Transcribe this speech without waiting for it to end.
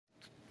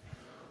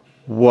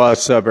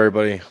What's up,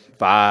 everybody?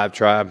 Vibe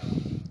Tribe.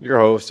 Your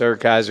host,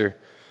 Eric Kaiser,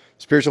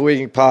 Spiritual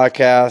Awakening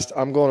Podcast.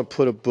 I'm going to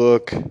put a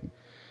book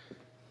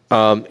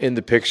in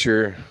the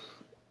picture.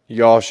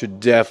 Y'all should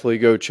definitely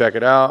go check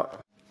it out.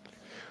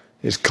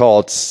 It's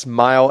called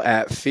Smile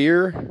at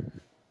Fear.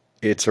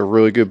 It's a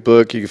really good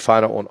book. You can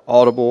find it on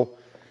Audible.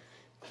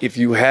 If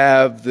you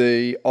have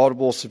the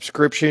Audible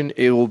subscription,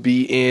 it will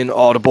be in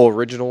Audible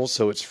Originals,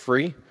 so it's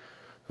free. I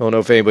don't know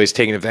if anybody's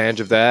taking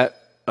advantage of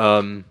that.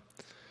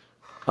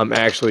 I'm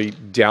actually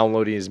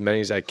downloading as many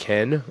as I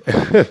can.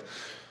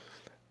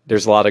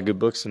 There's a lot of good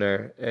books in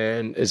there,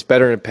 and it's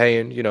better than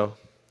paying,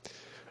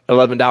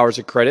 $11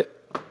 a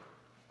credit.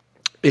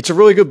 It's a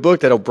really good book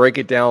that'll break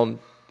it down,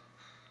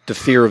 the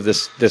fear of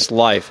this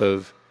life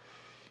of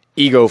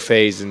ego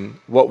phase and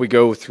what we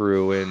go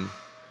through and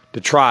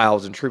the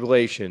trials and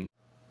tribulation.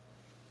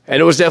 And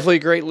it was definitely a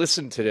great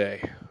listen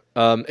today.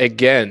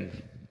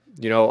 Again,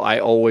 I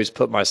always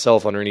put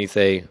myself underneath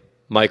a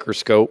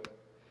microscope.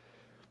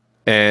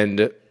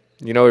 And,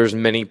 there's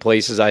many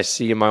places I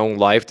see in my own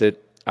life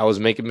that I was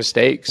making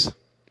mistakes,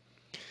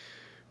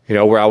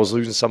 where I was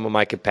losing some of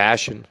my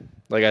compassion.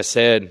 Like I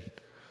said,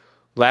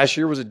 last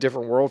year was a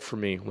different world for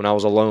me when I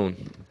was alone.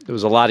 It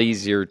was a lot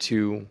easier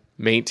to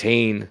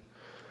maintain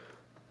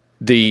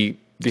the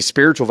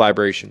spiritual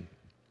vibration.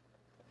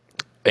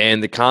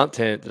 And the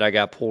content that I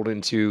got pulled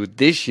into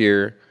this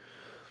year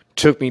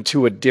took me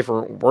to a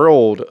different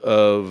world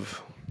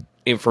of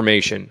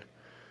information,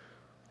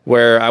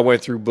 where I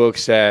went through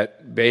books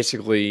that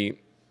basically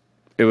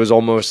it was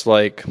almost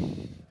like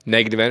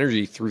negative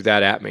energy threw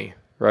that at me,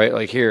 right?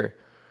 Like, here,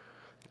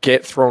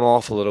 get thrown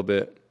off a little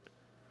bit.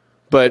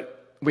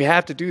 But we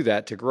have to do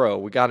that to grow.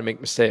 We got to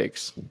make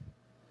mistakes,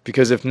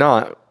 because if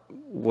not,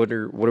 what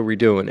are we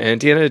doing? And at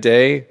the end of the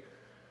day,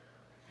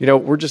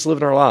 we're just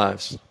living our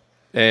lives,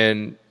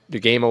 and the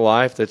game of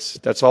life,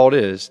 that's all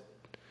it is.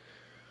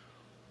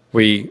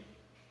 We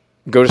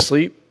go to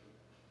sleep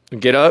and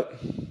get up.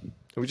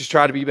 We just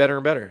try to be better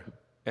and better.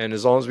 And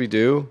as long as we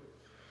do,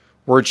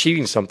 we're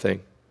achieving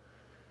something.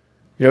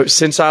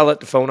 Since I let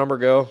the phone number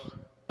go,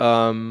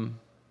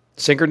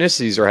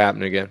 synchronicities are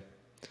happening again.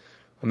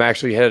 I'm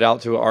actually headed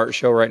out to an art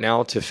show right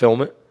now to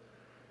film it.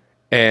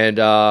 And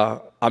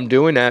I'm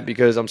doing that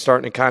because I'm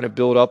starting to kind of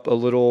build up a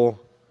little...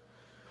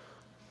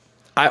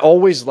 I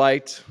always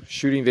liked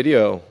shooting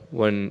video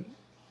when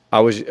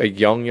I was a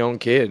young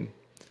kid.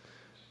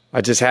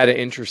 I just had an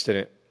interest in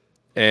it.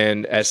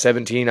 And at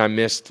 17, I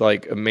missed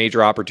like a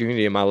major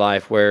opportunity in my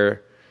life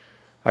where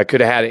I could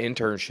have had an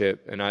internship,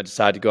 and I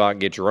decided to go out and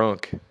get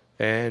drunk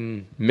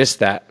and missed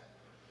that.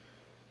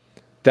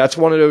 That's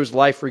one of those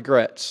life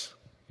regrets.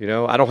 I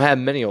don't have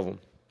many of them,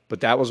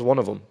 but that was one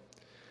of them.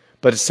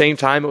 But at the same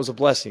time, it was a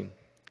blessing,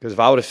 because if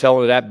I would have fell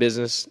into that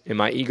business in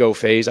my ego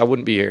phase, I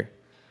wouldn't be here.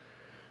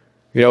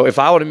 If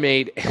I would have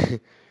made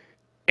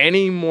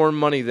any more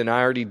money than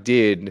I already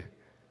did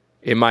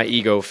in my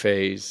ego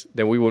phase,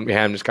 then we wouldn't be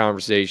having this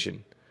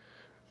conversation.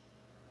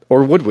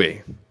 Or would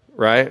we?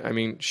 Right? I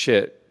mean,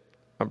 shit.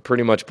 I'm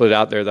pretty much put it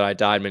out there that I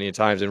died many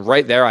times. And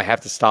right there, I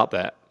have to stop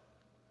that.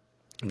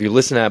 If you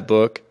listen to that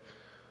book,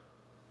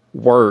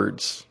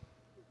 words,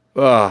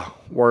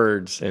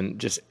 and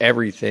just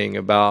everything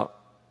about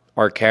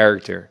our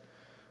character,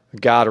 I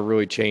got to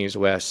really change the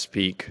way I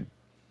speak.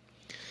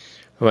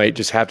 I might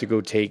just have to go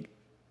take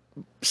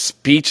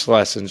speech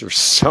lessons or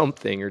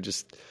something, or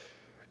just...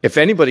 If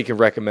anybody can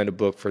recommend a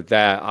book for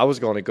that, I was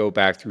going to go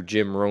back through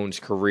Jim Rohn's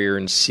career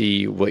and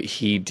see what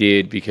he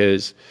did,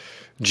 because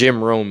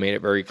Jim Rohn made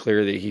it very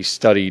clear that he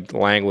studied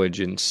language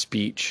and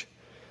speech.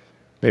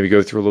 Maybe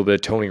go through a little bit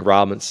of Tony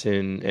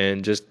Robinson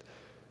and just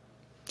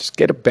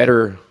get a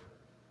better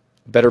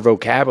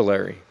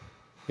vocabulary.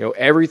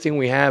 Everything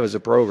we have is a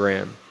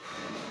program.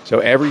 So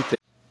everything,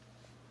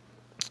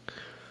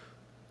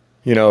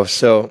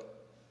 so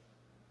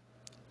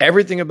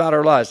everything about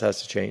our lives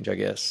has to change, I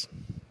guess.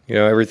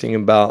 Everything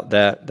about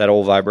that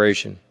old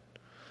vibration.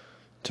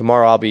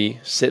 Tomorrow I'll be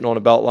sitting on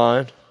a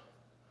Beltline,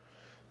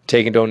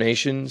 taking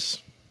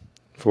donations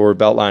for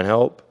Beltline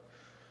help.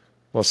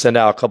 We'll send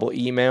out a couple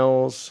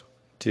emails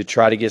to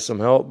try to get some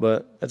help,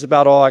 but that's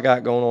about all I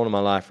got going on in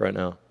my life right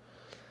now.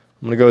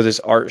 I'm going to go to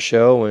this art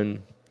show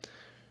and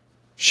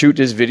shoot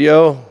this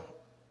video.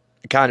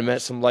 I kind of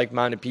met some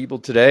like-minded people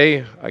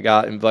today. I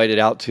got invited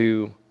out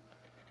to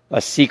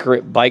a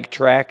secret bike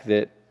track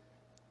that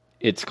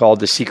it's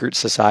called the Secret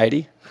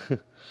Society.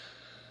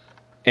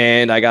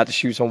 And I got to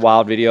shoot some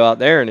wild video out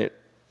there, and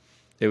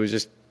it was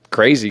just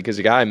crazy, because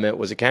the guy I met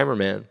was a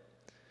cameraman.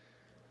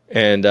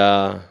 And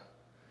I'm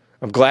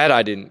glad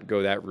I didn't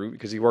go that route,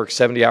 because he works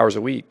 70 hours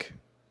a week.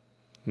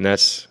 And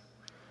that's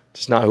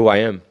just not who I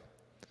am.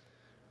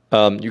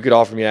 You could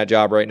offer me that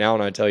job right now,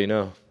 and I'd tell you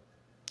no.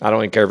 I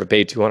don't even care if it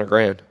paid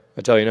 $200,000.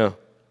 I'd tell you no.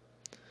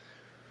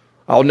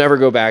 I'll never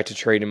go back to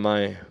trading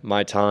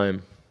my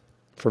time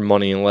for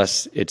money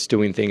unless it's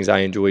doing things I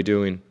enjoy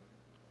doing.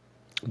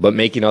 But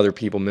making other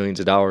people millions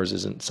of dollars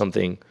isn't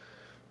something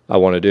I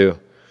want to do. I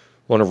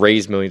want to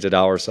raise millions of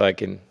dollars so I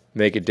can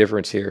make a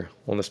difference here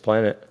on this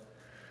planet.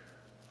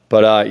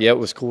 But yeah, it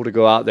was cool to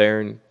go out there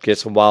and get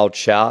some wild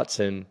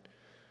shots. And,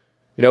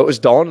 it was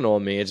dawning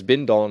on me. It's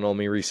been dawning on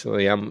me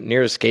recently. I'm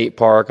near a skate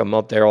park. I'm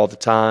up there all the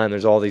time.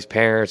 There's all these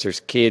parents. There's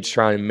kids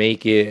trying to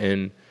make it,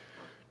 and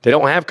they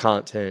don't have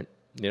content,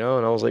 And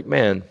I was like,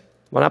 man,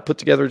 why not put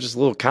together just a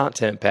little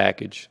content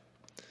package?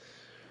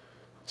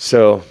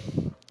 So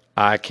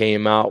I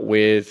came out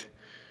with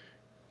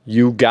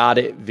You Got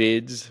It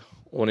Vids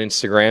on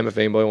Instagram. If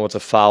anybody wants to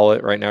follow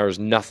it, right now there's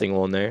nothing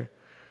on there.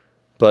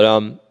 But,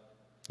 I'm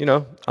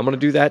going to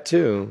do that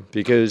too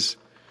because,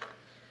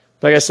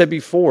 like I said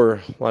before,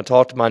 when I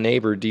talked to my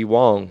neighbor, D.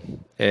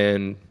 Wong,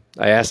 and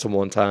I asked him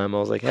one time, I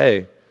was like,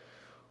 hey,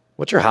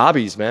 what's your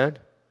hobbies, man?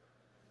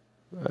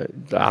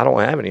 I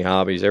don't have any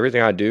hobbies.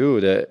 Everything I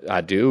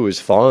do is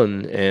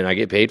fun, and I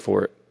get paid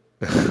for it.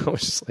 I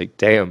was just like,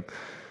 damn.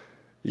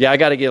 Yeah, I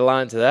got to get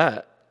aligned to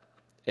that.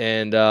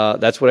 And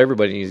that's what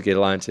everybody needs to get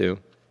aligned to.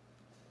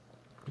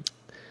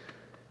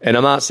 And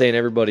I'm not saying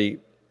everybody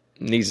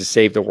needs to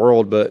save the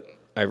world, but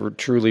I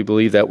truly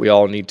believe that we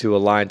all need to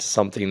align to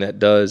something that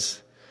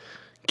does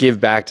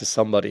give back to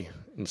somebody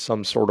in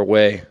some sort of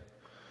way.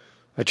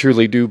 I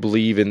truly do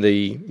believe in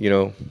the,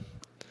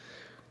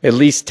 at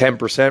least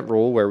 10%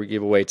 rule where we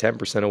give away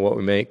 10% of what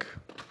we make.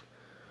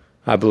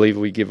 I believe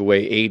we give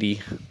away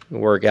 80 and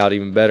work out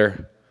even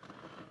better.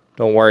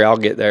 Don't worry, I'll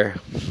get there.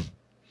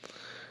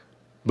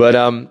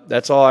 But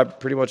that's all I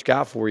pretty much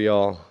got for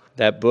y'all.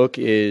 That book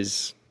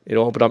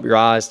it'll open up your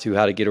eyes to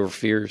how to get over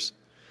fears.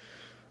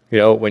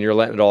 When you're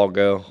letting it all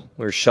go,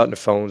 when you're shutting the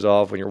phones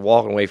off, when you're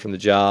walking away from the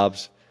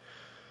jobs,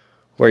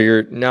 where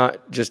you're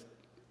not just,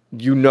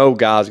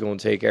 God's going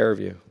to take care of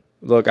you.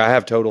 Look, I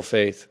have total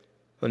faith.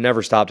 I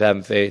never stopped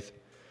having faith.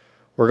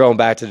 We're going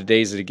back to the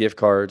days of the gift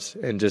cards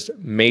and just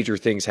major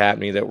things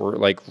happening that were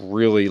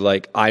really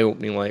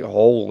eye-opening,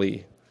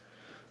 holy,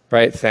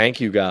 right? Thank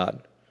you,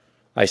 God.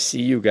 I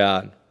see you,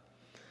 God.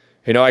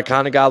 I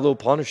kind of got a little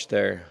punished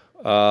there.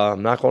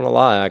 I'm not going to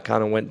lie. I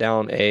kind of went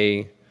down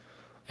a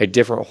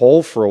different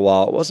hole for a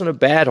while. It wasn't a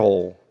bad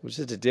hole. It was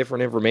just a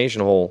different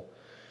information hole.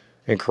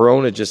 And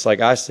Corona, just like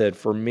I said,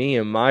 for me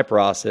and my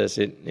process,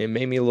 it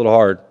made me a little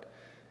hard.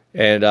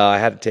 And I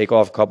had to take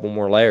off a couple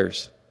more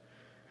layers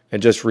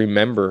and just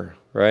remember,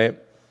 right?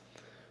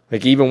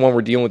 Even when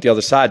we're dealing with the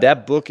other side,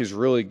 that book is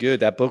really good.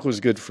 That book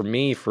was good for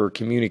me for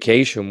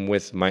communication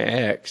with my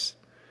ex.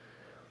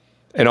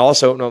 And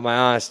also opened up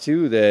my eyes,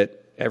 too,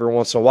 that every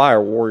once in a while,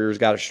 our warriors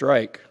got to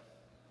strike,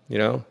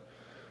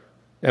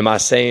 Am I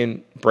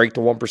saying break the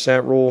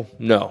 1% rule?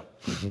 No.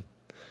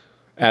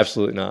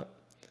 Absolutely not.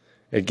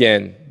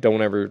 Again,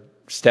 don't ever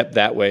step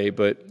that way,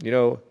 but,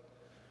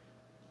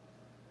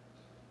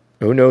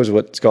 who knows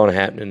what's going to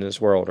happen in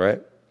this world,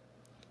 right?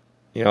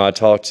 I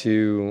talked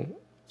to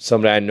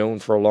somebody I'd known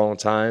for a long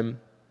time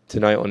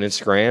tonight on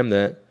Instagram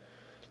that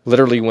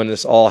literally when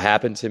this all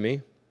happened to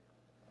me,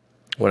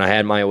 when I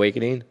had my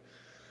awakening,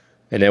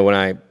 and then when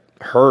I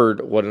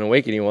heard what an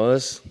awakening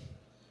was,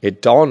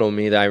 it dawned on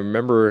me that I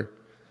remember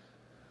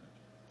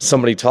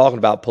somebody talking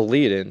about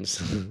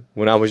Pleiadians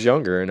when I was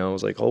younger, and I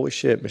was like, holy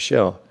shit,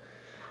 Michelle.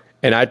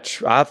 And I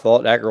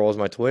thought that girl was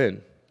my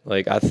twin.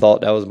 I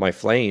thought that was my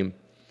flame.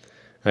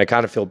 And I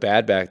kind of feel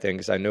bad back then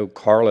because I know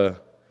Carla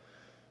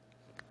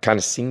kind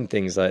of seen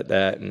things like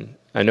that. And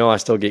I know I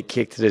still get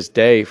kicked to this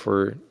day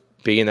for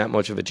being that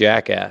much of a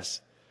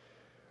jackass.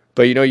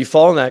 But, you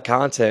fall in that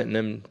content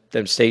and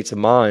them states of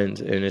mind,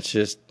 and it's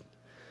just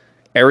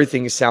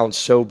everything sounds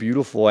so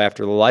beautiful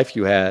after the life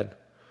you had,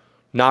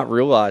 not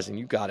realizing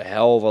you got a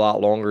hell of a lot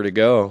longer to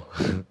go.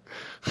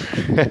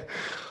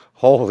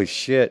 Holy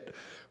shit.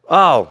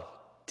 Oh,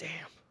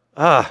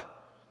 damn.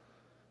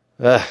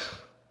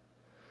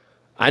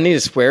 I need a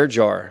swear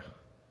jar.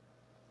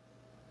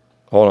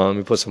 Hold on, let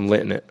me put some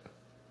lint in it.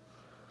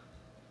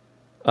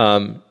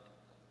 I'm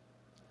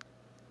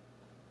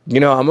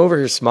over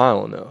here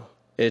smiling though.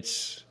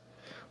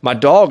 My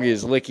dog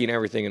is licking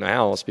everything in the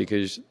house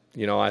because,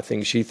 I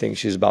think she thinks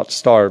she's about to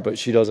starve, but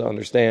she doesn't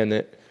understand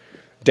that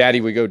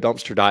Daddy would go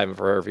dumpster diving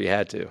for her if he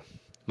had to.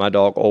 My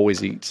dog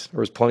always eats. There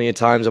was plenty of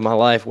times in my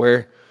life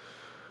where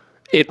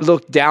it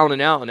looked down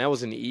and out, and that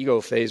was in the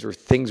ego phase where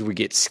things would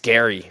get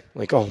scary.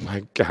 Oh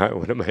my God,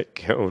 what am I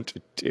going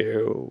to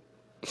do?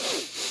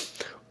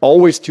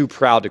 Always too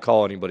proud to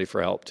call anybody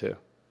for help, too.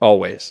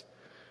 Always.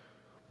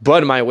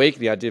 But in my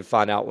awakening, I did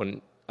find out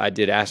when I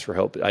did ask for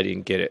help, I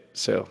didn't get it.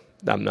 So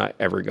I'm not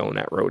ever going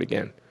that road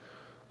again.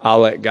 I'll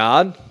let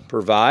God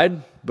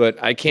provide,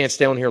 but I can't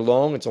stay on here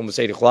long. It's almost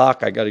 8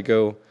 o'clock. I got to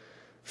go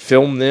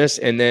film this,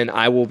 and then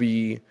I will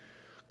be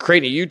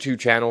creating a YouTube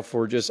channel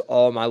for just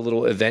all my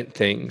little event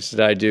things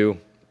that I do.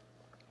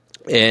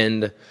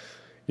 And,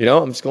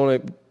 I'm just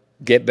going to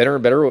get better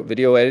and better with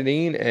video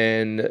editing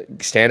and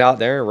stand out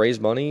there and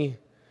raise money,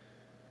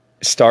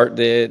 start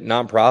the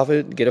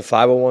nonprofit, get a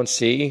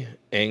 501c,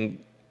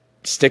 and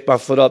stick my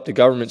foot up the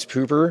government's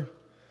pooper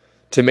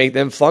to make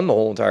them fund the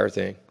whole entire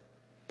thing.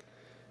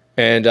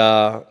 And,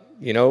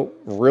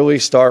 really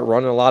start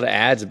running a lot of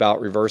ads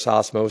about reverse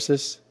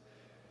osmosis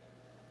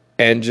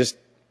and just,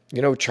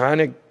 trying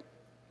to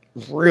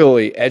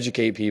really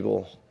educate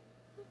people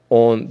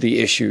on the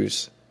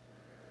issues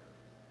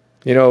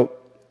You know,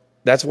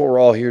 that's what we're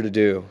all here to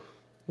do.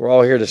 We're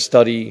all here to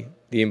study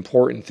the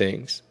important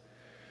things.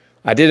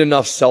 I did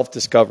enough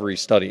self-discovery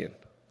studying.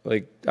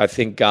 Like, I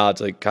think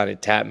God's like kind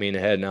of tapped me in the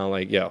head now,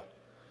 like, yo,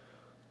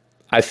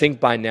 I think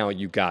by now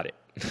you got it.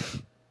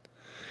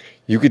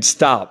 You could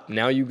stop.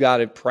 Now you got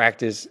to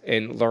practice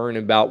and learn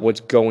about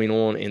what's going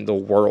on in the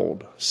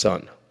world,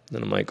 son.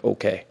 And I'm like,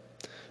 okay,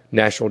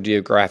 National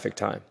Geographic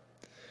time.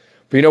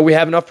 But, you know, we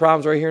have enough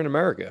problems right here in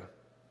America.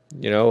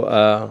 You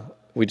know,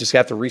 we just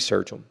have to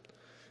research them.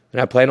 And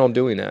I plan on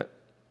doing that.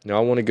 You know,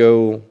 I want to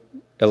go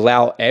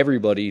allow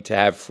everybody to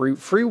have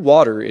free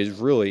water is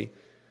really,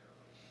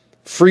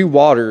 free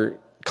water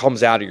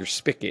comes out of your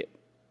spigot,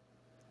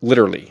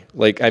 literally.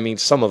 Like, I mean,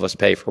 some of us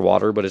pay for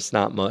water, but it's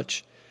not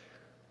much.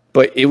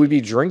 But it would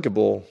be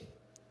drinkable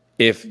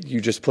if you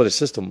just put a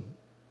system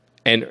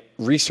and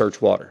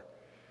research water.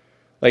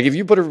 Like if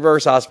you put a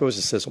reverse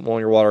osmosis system on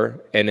your water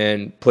and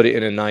then put it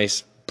in a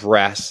nice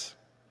brass,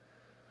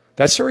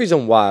 that's the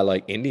reason why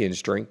like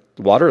Indians drink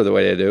water the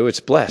way they do.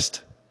 It's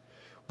blessed.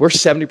 We're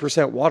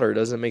 70% water.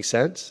 Doesn't it make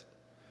sense?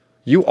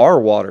 You are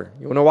water.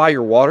 You want to know why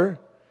you're water?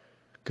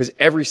 Because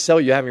every cell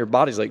you have in your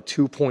body is like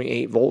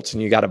 2.8 volts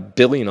and you got a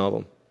billion of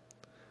them.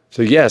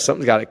 So yeah,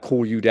 something's got to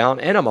cool you down.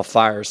 And I'm a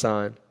fire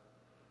sign.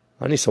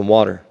 I need some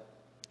water.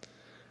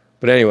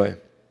 But anyway,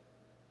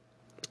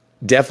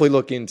 definitely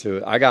look into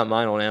it. I got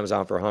mine on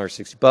Amazon for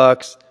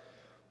 $160.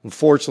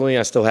 Unfortunately,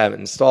 I still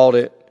haven't installed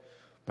it.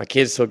 My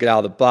kids took it out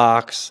of the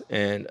box,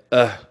 and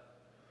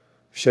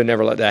should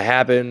never let that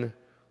happen.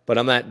 But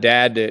I'm that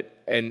dad that,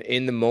 and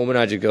in the moment,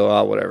 I just go,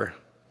 oh, whatever.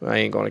 I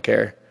ain't going to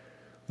care.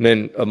 And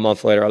then a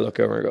month later, I look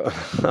over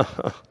and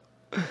go,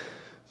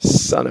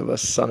 son of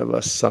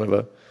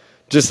a.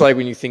 Just like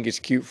when you think it's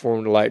cute for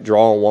them to like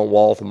draw on one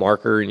wall with a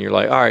marker and you're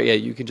like, all right, yeah,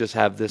 you can just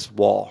have this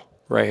wall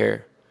right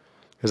here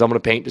because I'm going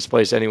to paint this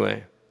place anyway.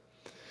 And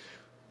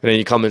then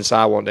you come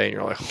inside one day and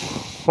you're like,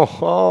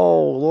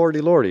 oh,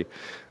 lordy.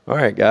 All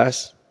right,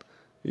 guys.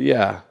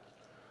 Yeah.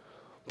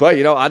 But,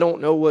 you know, I don't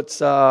know what's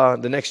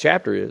the next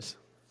chapter is.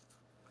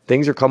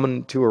 Things are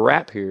coming to a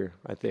wrap here,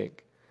 I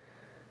think.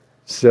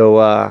 So,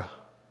 I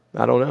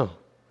don't know.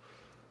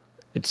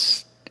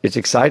 It's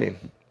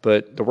exciting,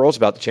 but the world's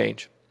about to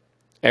change.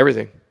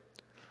 Everything.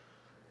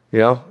 You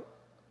know?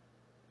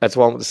 That's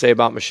what I want to say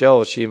about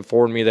Michelle. She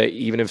informed me that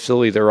even in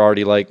Philly, they're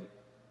already like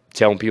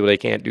telling people they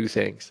can't do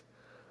things.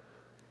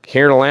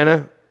 Here in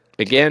Atlanta,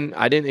 again,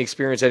 I didn't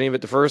experience any of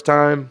it the first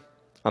time.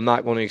 I'm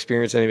not going to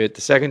experience any of it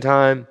the second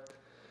time.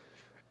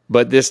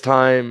 But this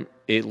time,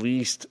 at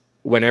least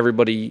when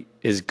everybody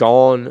is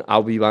gone,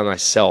 I'll be by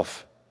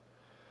myself.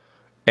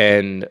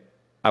 And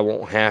I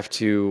won't have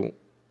to.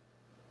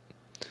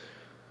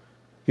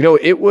 You know,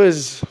 it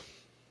was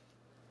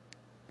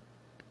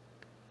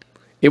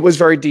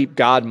very deep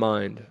God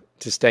mind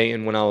to stay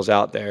in when I was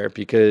out there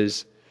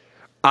because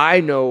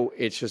I know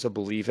it's just a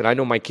belief, and I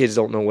know my kids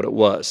don't know what it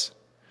was.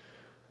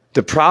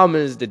 The problem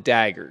is the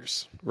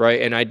daggers,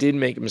 right? And I did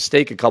make a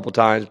mistake a couple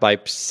times by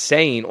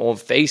saying on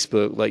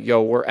Facebook, like,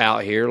 yo, we're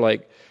out here.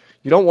 Like,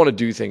 you don't want to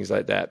do things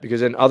like that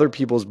because then other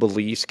people's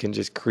beliefs can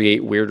just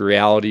create weird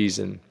realities,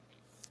 and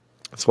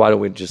that's why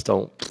we just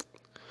don't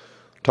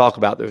talk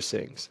about those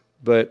things.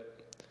 But,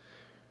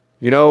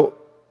 you know,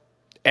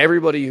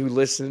 everybody who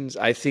listens,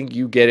 I think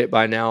you get it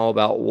by now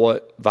about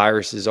what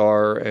viruses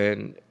are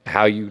and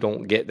how you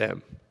don't get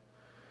them.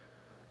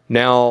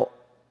 Now,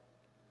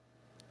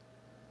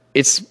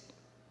 it's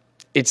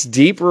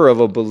deeper of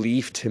a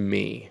belief to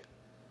me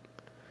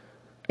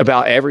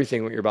about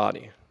everything with your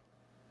body.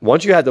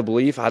 Once you have the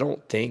belief, I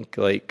don't think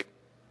like,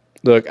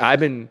 look, I've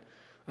been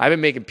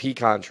making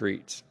pecan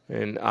treats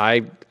and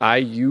I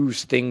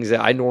use things that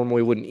I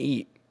normally wouldn't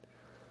eat.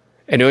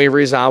 And the only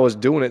reason I was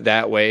doing it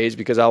that way is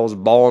because I was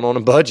balling on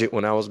a budget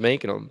when I was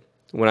making them.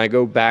 When I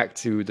go back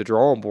to the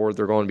drawing board,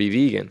 they're going to be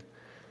vegan.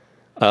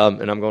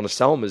 And I'm going to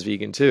sell them as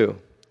vegan too.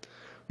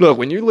 Look,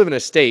 when you live in a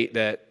state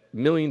that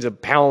millions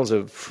of pounds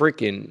of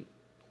freaking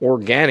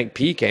organic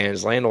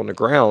pecans land on the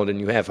ground and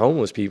you have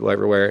homeless people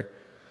everywhere,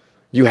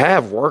 you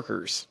have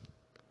workers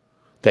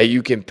that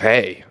you can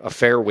pay a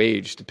fair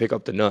wage to pick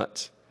up the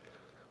nuts.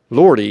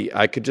 Lordy,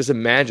 I could just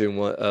imagine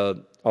what a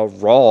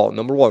raw,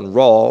 number one,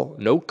 raw,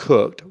 no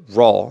cooked,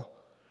 raw.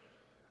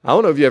 I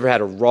don't know if you ever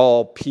had a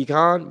raw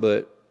pecan,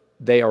 but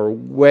they are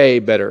way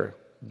better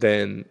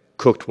than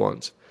cooked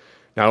ones.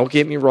 Now, don't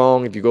get me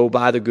wrong. If you go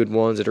buy the good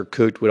ones that are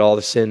cooked with all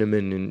the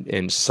cinnamon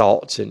and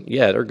salts, and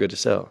yeah, they're good to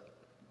sell.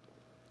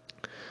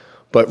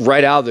 But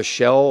right out of the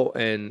shell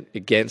and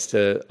against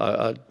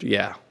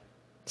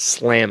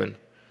slamming.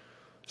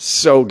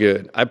 So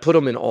good. I put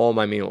them in all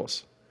my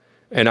meals.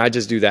 And I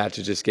just do that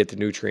to just get the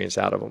nutrients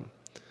out of them.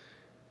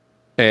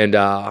 And,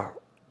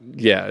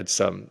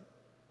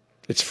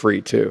 it's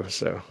free too.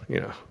 So,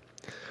 you know.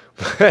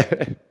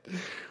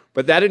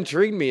 But that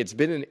intrigued me. It's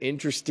been an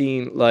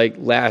interesting, like,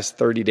 last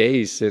 30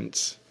 days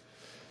since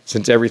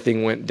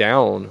everything went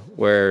down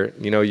where,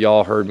 you know,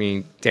 y'all heard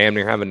me damn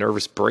near have a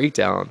nervous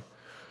breakdown.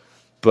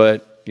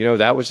 But, you know,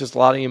 that was just a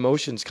lot of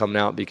emotions coming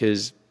out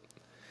because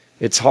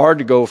it's hard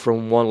to go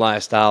from one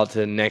lifestyle to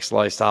the next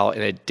lifestyle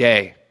in a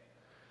day.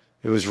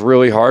 It was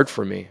really hard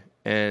for me.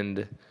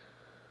 And,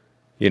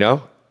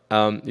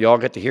 y'all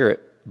get to hear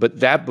it.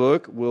 But that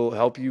book will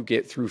help you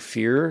get through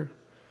fear.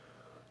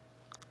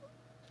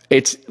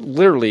 It's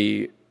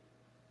literally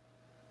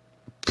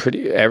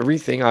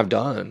everything I've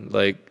done,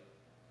 like,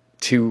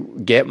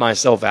 to get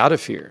myself out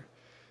of fear.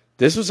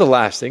 This was the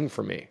last thing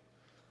for me.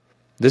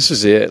 This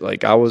is it.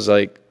 Like, I was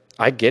like,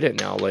 I get it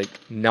now. Like,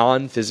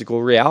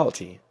 non-physical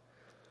reality.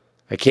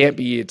 I can't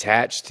be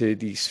attached to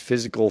these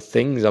physical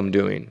things I'm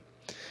doing.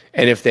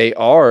 And if they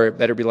are, it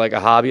better be like a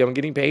hobby I'm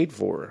getting paid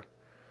for.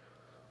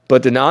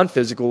 But the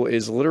non-physical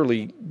is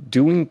literally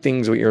doing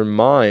things with your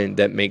mind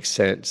that make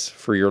sense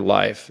for your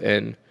life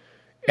and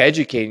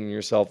educating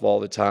yourself all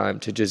the time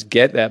to just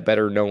get that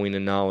better knowing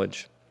and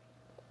knowledge.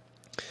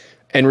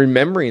 And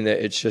remembering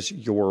that it's just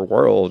your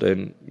world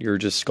and you're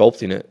just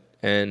sculpting it.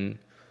 And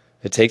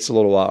it takes a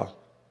little while.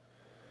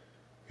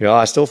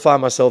 I still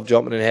find myself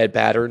jumping in head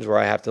patterns where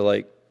I have to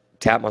like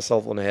tap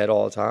myself on the head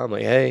all the time.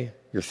 Like, hey,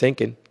 you're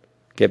thinking.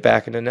 Get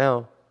back into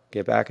now.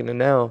 Get back into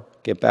now.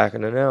 Get back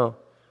into now.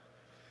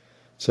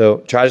 So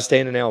try to stay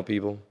in the now,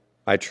 people.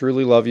 I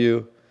truly love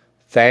you.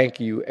 Thank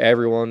you,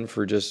 everyone,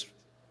 for just,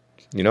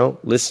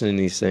 listening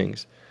to these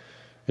things.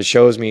 It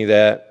shows me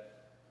that,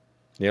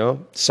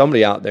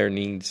 somebody out there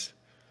needs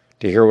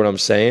to hear what I'm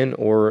saying,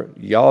 or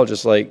y'all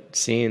just like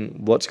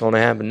seeing what's going to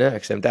happen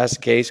next. And if that's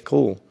the case,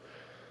 cool.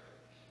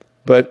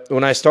 But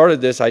when I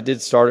started this, I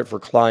did start it for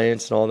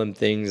clients and all them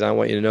things. I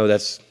want you to know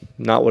that's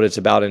not what it's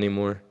about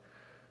anymore.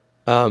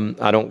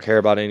 I don't care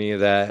about any of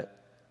that.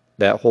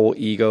 That whole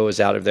ego is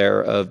out of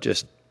there of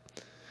just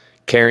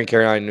caring.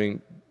 I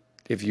mean,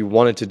 if you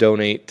wanted to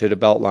donate to the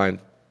Beltline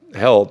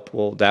help,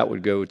 well, that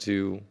would go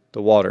to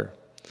the water.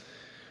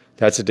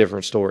 That's a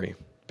different story.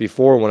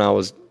 Before, when I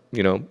was,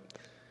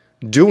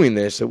 doing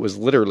this, it was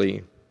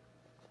literally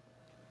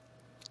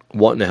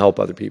wanting to help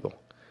other people.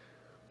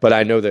 But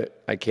I know that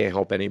I can't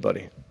help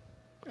anybody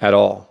at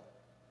all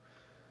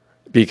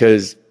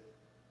because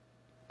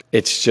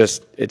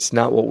it's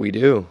not what we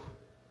do.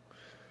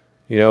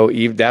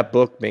 Even that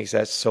book makes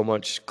that so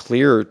much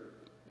clearer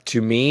to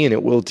me, and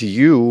it will to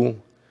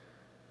you,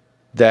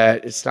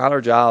 that it's not our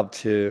job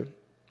to,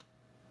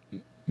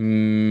 it's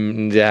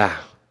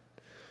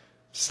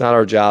not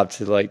our job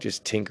to like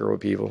just tinker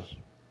with people,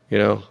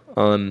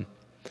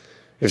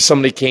 If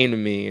somebody came to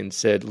me and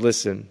said,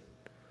 listen,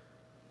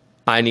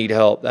 I need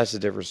help, that's a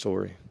different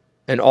story.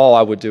 And all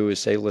I would do is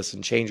say,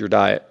 listen, change your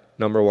diet.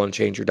 Number one,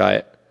 change your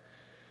diet.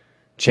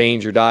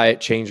 Change your diet,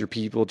 change your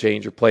people,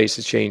 change your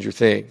places, change your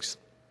things.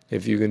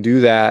 If you can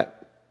do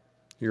that,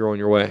 you're on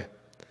your way.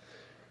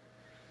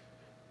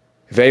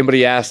 If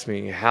anybody asks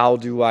me, how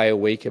do I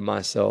awaken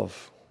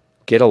myself?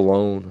 Get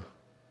alone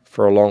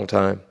for a long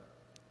time.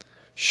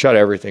 Shut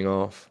everything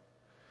off.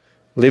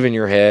 Live in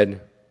your head.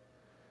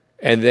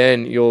 And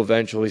then you'll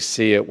eventually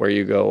see it where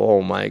you go,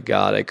 oh my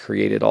God, I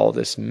created all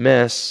this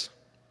mess.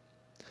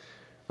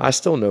 I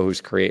still know who's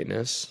creating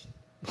this.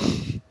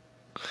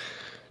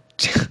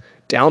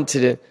 down to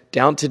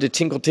the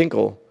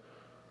tinkle.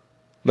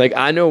 Like,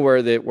 I know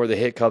where the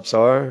hiccups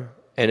are,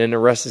 and then the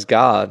rest is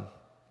God.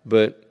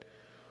 But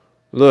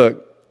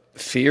look,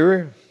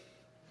 fear,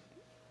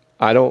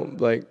 I don't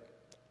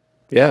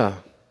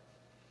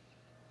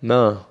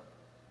no.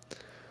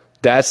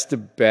 That's the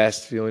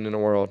best feeling in the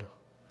world.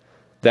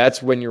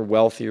 That's when you're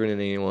wealthier than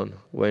anyone.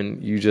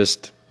 When you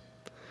just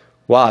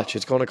watch,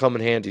 it's going to come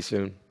in handy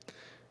soon.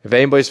 If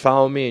anybody's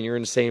following me and you're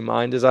in the same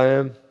mind as I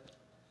am,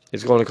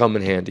 it's going to come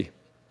in handy.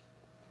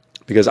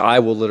 Because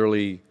I'll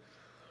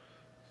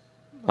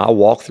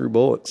walk through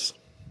bullets.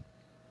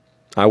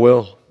 I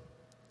will.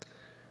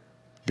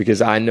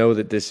 Because I know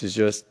that this is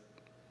it's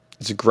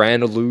a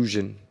grand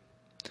illusion.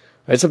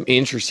 I had some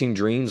interesting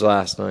dreams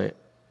last night.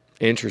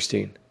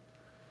 Interesting.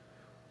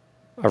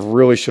 I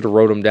really should have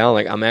wrote them down.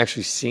 Like, I'm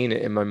actually seeing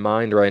it in my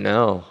mind right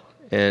now.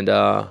 And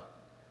I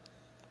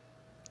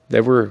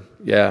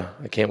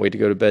can't wait to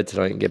go to bed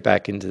tonight and get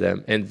back into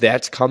them. And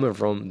that's coming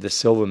from the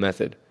Silva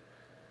method.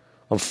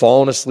 I'm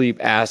falling asleep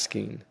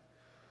asking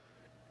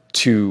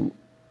to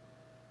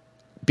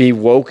be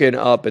woken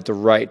up at the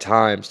right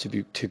times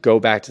to go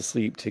back to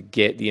sleep to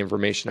get the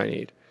information I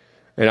need.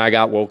 And I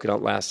got woken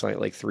up last night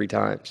like 3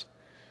 times.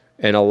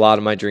 And a lot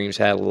of my dreams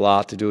had a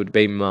lot to do with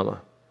baby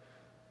mama.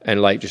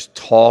 And like just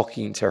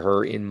talking to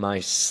her in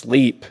my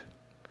sleep.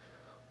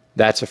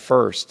 That's a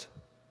first.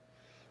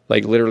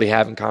 Like literally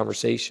having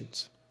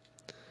conversations.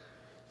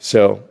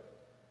 So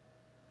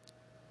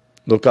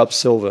look up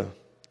Silva,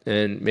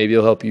 and maybe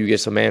it'll help you get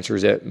some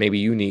answers that maybe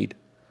you need.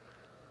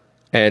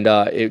 And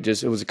it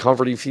was a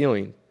comforting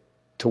feeling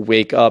to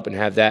wake up and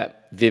have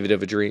that vivid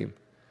of a dream.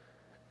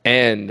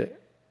 And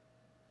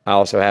I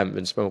also haven't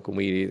been smoking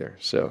weed either.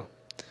 So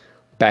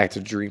back to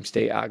the dream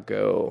state I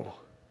go.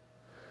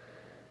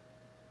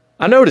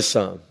 I noticed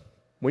some.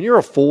 When you're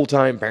a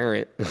full-time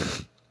parent,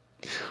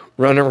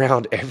 running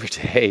around every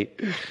day,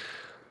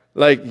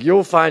 like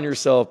you'll find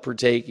yourself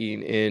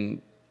partaking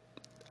in,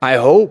 I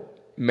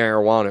hope,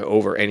 marijuana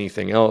over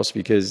anything else,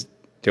 because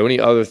the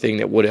only other thing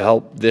that would have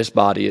helped this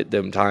body at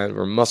them times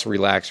were muscle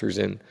relaxers,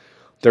 and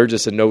they're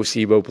just a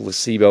nocebo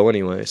placebo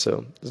anyway,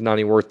 so it's not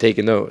even worth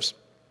taking those.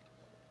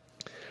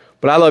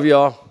 But I love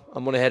y'all.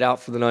 I'm going to head out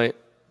for the night.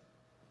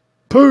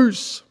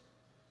 Peace.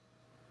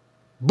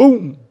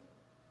 Boom.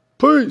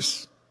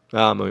 Peace.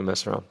 I'm going to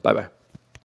mess around. Bye-bye.